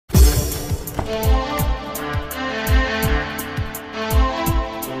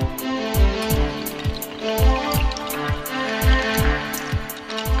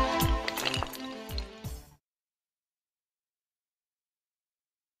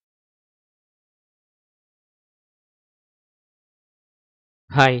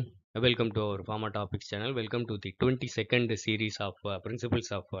Hi, welcome to our Pharma Topics channel. Welcome to the 22nd series of Principles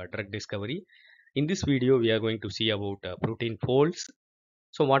of Drug Discovery. In this video, we are going to see about protein folds.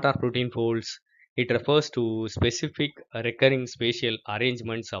 So, what are protein folds? It refers to specific recurring spatial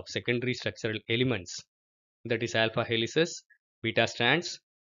arrangements of secondary structural elements, that is alpha helices, beta strands,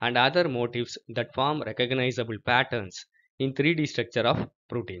 and other motifs that form recognizable patterns in 3D structure of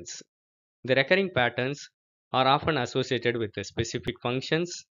proteins. The recurring patterns are often associated with the specific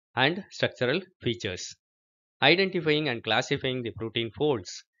functions and structural features. Identifying and classifying the protein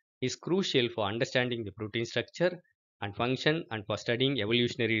folds is crucial for understanding the protein structure and function and for studying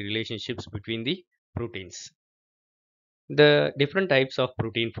evolutionary relationships between the proteins. The different types of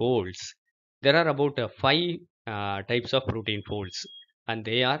protein folds. There are about five types of protein folds, and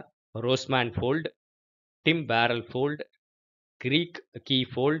they are Roseman fold, Tim barrel fold, Greek key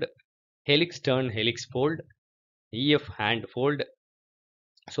fold, helix turn helix fold, EF hand fold.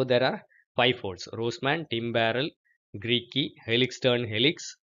 So there are five folds: Roseman, Tim barrel, Greek key, helix turn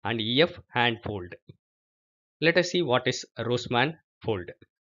helix, and EF hand fold. Let us see what is Roseman fold.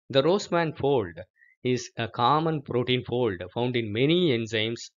 The Roseman fold is a common protein fold found in many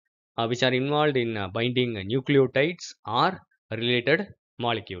enzymes which are involved in binding nucleotides or related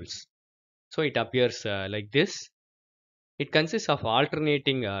molecules. So it appears like this. It consists of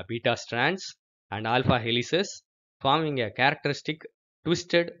alternating beta strands and alpha helices, forming a characteristic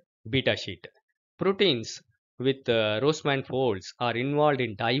twisted beta sheet. Proteins with Roseman folds are involved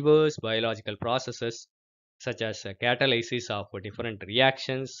in diverse biological processes such as catalysis of different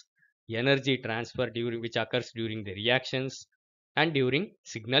reactions, energy transfer which occurs during the reactions, and during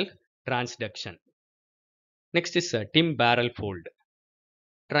signal transduction. Next is Tim barrel fold.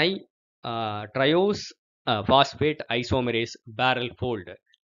 Triose phosphate isomerase barrel fold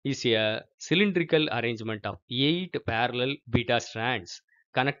is a cylindrical arrangement of 8 parallel beta strands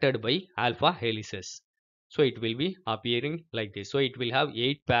connected by alpha helices. So it will be appearing like this. So it will have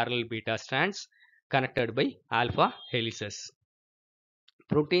 8 parallel beta strands connected by alpha helices.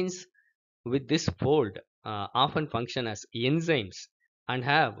 Proteins with this fold often function as enzymes and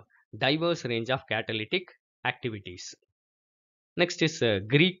have diverse range of catalytic activities. Next is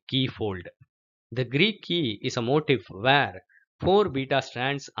Greek key fold. The Greek key is a motif where 4 beta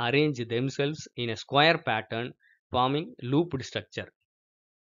strands arrange themselves in a square pattern forming looped structure.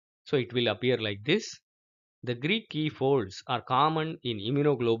 So it will appear like this. The Greek key folds are common in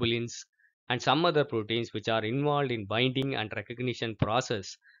immunoglobulins and some other proteins which are involved in binding and recognition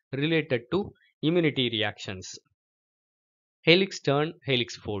process related to immunity reactions. Helix turn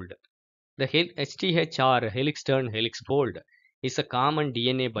helix fold. The HTH or helix turn helix fold is a common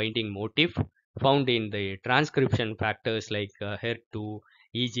DNA binding motif found in the transcription factors like HER2,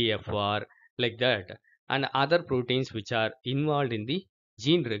 EGFR, like that, and other proteins which are involved in the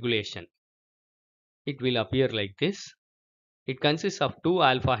gene regulation. It will appear like this. It consists of two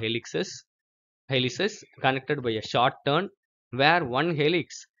alpha helices connected by a short turn where one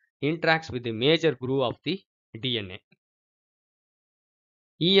helix interacts with the major groove of the DNA.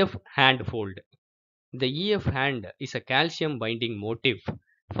 EF hand fold. The EF hand is a calcium binding motif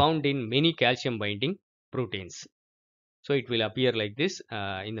found in many calcium binding proteins. So it will appear like this.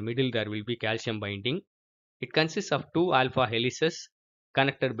 In the middle there will be calcium binding. It consists of two alpha helices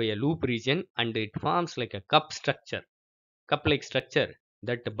connected by a loop region and it forms like a cup like structure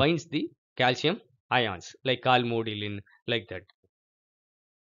that binds the calcium ions like calmodulin, like that.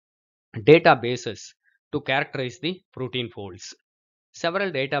 Databases to characterize the protein folds.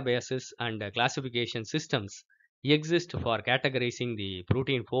 Several databases and classification systems exist for categorizing the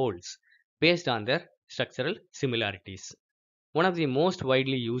protein folds based on their structural similarities. One of the most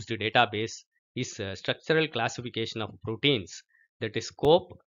widely used database is structural classification of proteins, that is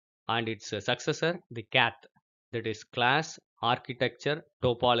SCOPE, and its successor the CATH, that is class, architecture,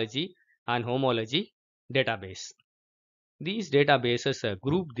 topology and homology database. These databases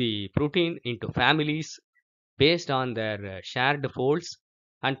group the protein into families based on their shared folds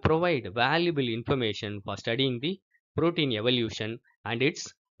and provide valuable information for studying the protein evolution and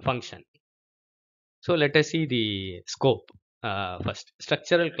its function. So let us see the scope first.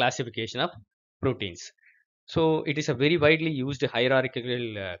 Structural classification of proteins. So it is a very widely used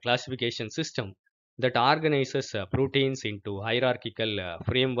hierarchical classification system that organizes proteins into hierarchical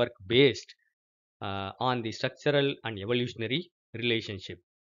framework based on the structural and evolutionary relationship.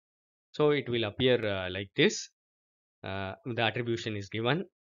 So it will appear like this. The attribution is given.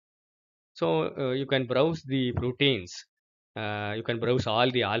 So you can browse the proteins. You can browse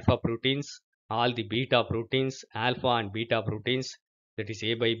all the alpha proteins, all the beta proteins, alpha and beta proteins, that is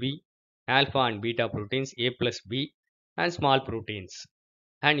A by B, alpha and beta proteins, A plus B, and small proteins.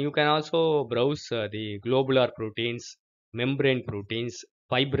 And you can also browse the globular proteins, membrane proteins,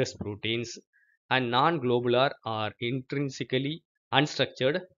 fibrous proteins, and non-globular or intrinsically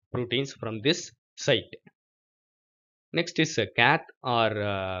unstructured proteins from this site. Next is CAT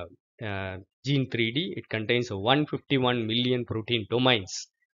or gene 3D. It contains 151 million protein domains,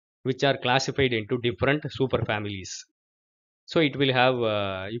 which are classified into different superfamilies. So it will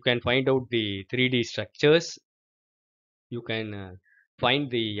have, you can find out the 3D structures. You can find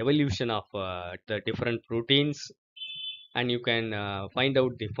the evolution of the different proteins, and you can find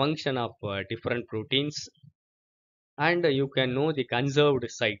out the function of different proteins, and you can know the conserved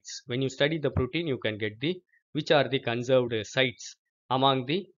sites. When you study the protein, you can get the which are the conserved sites among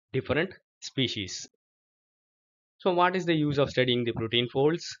the different species. So what is the use of studying the protein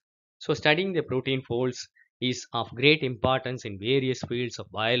folds? So studying the protein folds is of great importance in various fields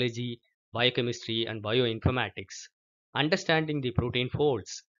of biology, biochemistry, and bioinformatics. Understanding the protein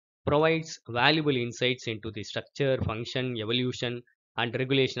folds provides valuable insights into the structure, function, evolution, and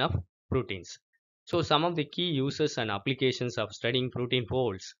regulation of proteins. So some of the key uses and applications of studying protein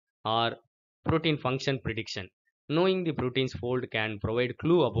folds are protein function prediction. Knowing the protein's fold can provide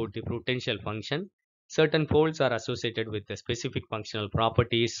clue about the potential function. Certain folds are associated with the specific functional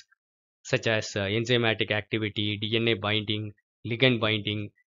properties such as enzymatic activity, DNA binding, ligand binding,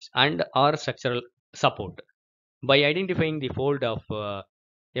 and or structural support. By identifying the fold of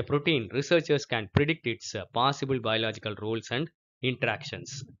a protein, researchers can predict its possible biological roles and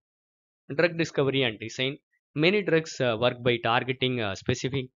interactions. Drug discovery and design. Many drugs work by targeting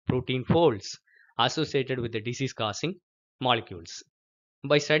specific protein folds associated with the disease causing molecules.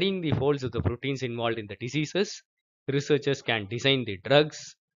 By studying the folds of the proteins involved in the diseases, researchers can design the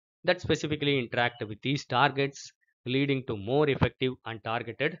drugs that specifically interact with these targets, leading to more effective and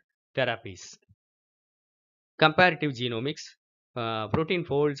targeted therapies. Comparative genomics. Protein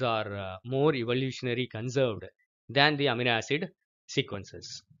folds are more evolutionary conserved than the amino acid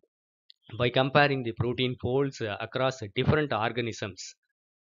sequences. By comparing the protein folds across different organisms,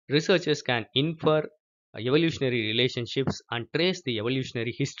 researchers can infer evolutionary relationships and trace the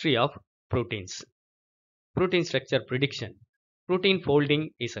evolutionary history of proteins. Protein structure prediction. Protein folding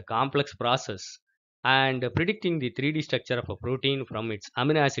is a complex process, and predicting the 3D structure of a protein from its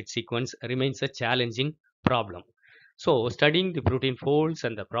amino acid sequence remains a challenging problem. So, studying the protein folds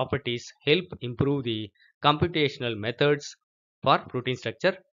and the properties help improve the computational methods for protein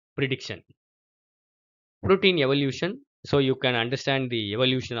structure prediction. Protein evolution. So, you can understand the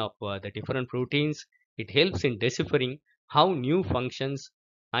evolution of the different proteins. It helps in deciphering how new functions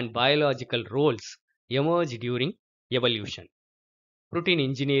and biological roles emerge during evolution. Protein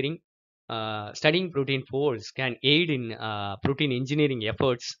engineering. Studying protein folds can aid in protein engineering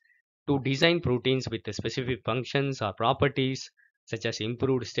efforts to design proteins with the specific functions or properties such as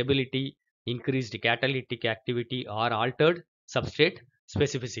improved stability, increased catalytic activity, or altered substrate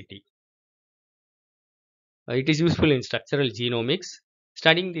specificity. It is useful in structural genomics.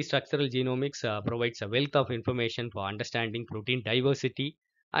 Studying the structural genomics provides a wealth of information for understanding protein diversity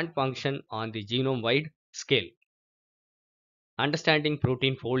and function on the genome wide scale. Understanding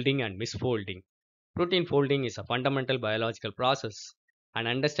protein folding and misfolding. Protein folding is a fundamental biological process, and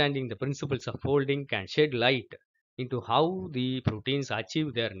understanding the principles of folding can shed light into how the proteins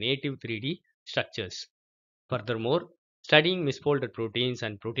achieve their native 3D structures. Furthermore, studying misfolded proteins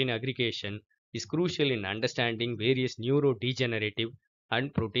and protein aggregation is crucial in understanding various neurodegenerative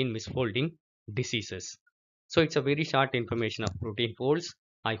and protein misfolding diseases. So it's a very short information of protein folds.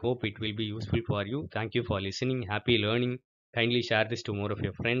 I hope it will be useful for you. Thank you for listening. Happy learning. Kindly share this to more of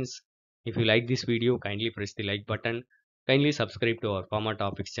your friends. If you like this video, kindly press the like button. Kindly subscribe to our Pharma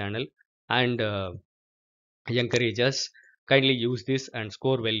Topics channel and encourage us. Kindly use this and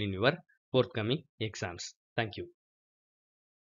score well in your forthcoming exams. Thank you.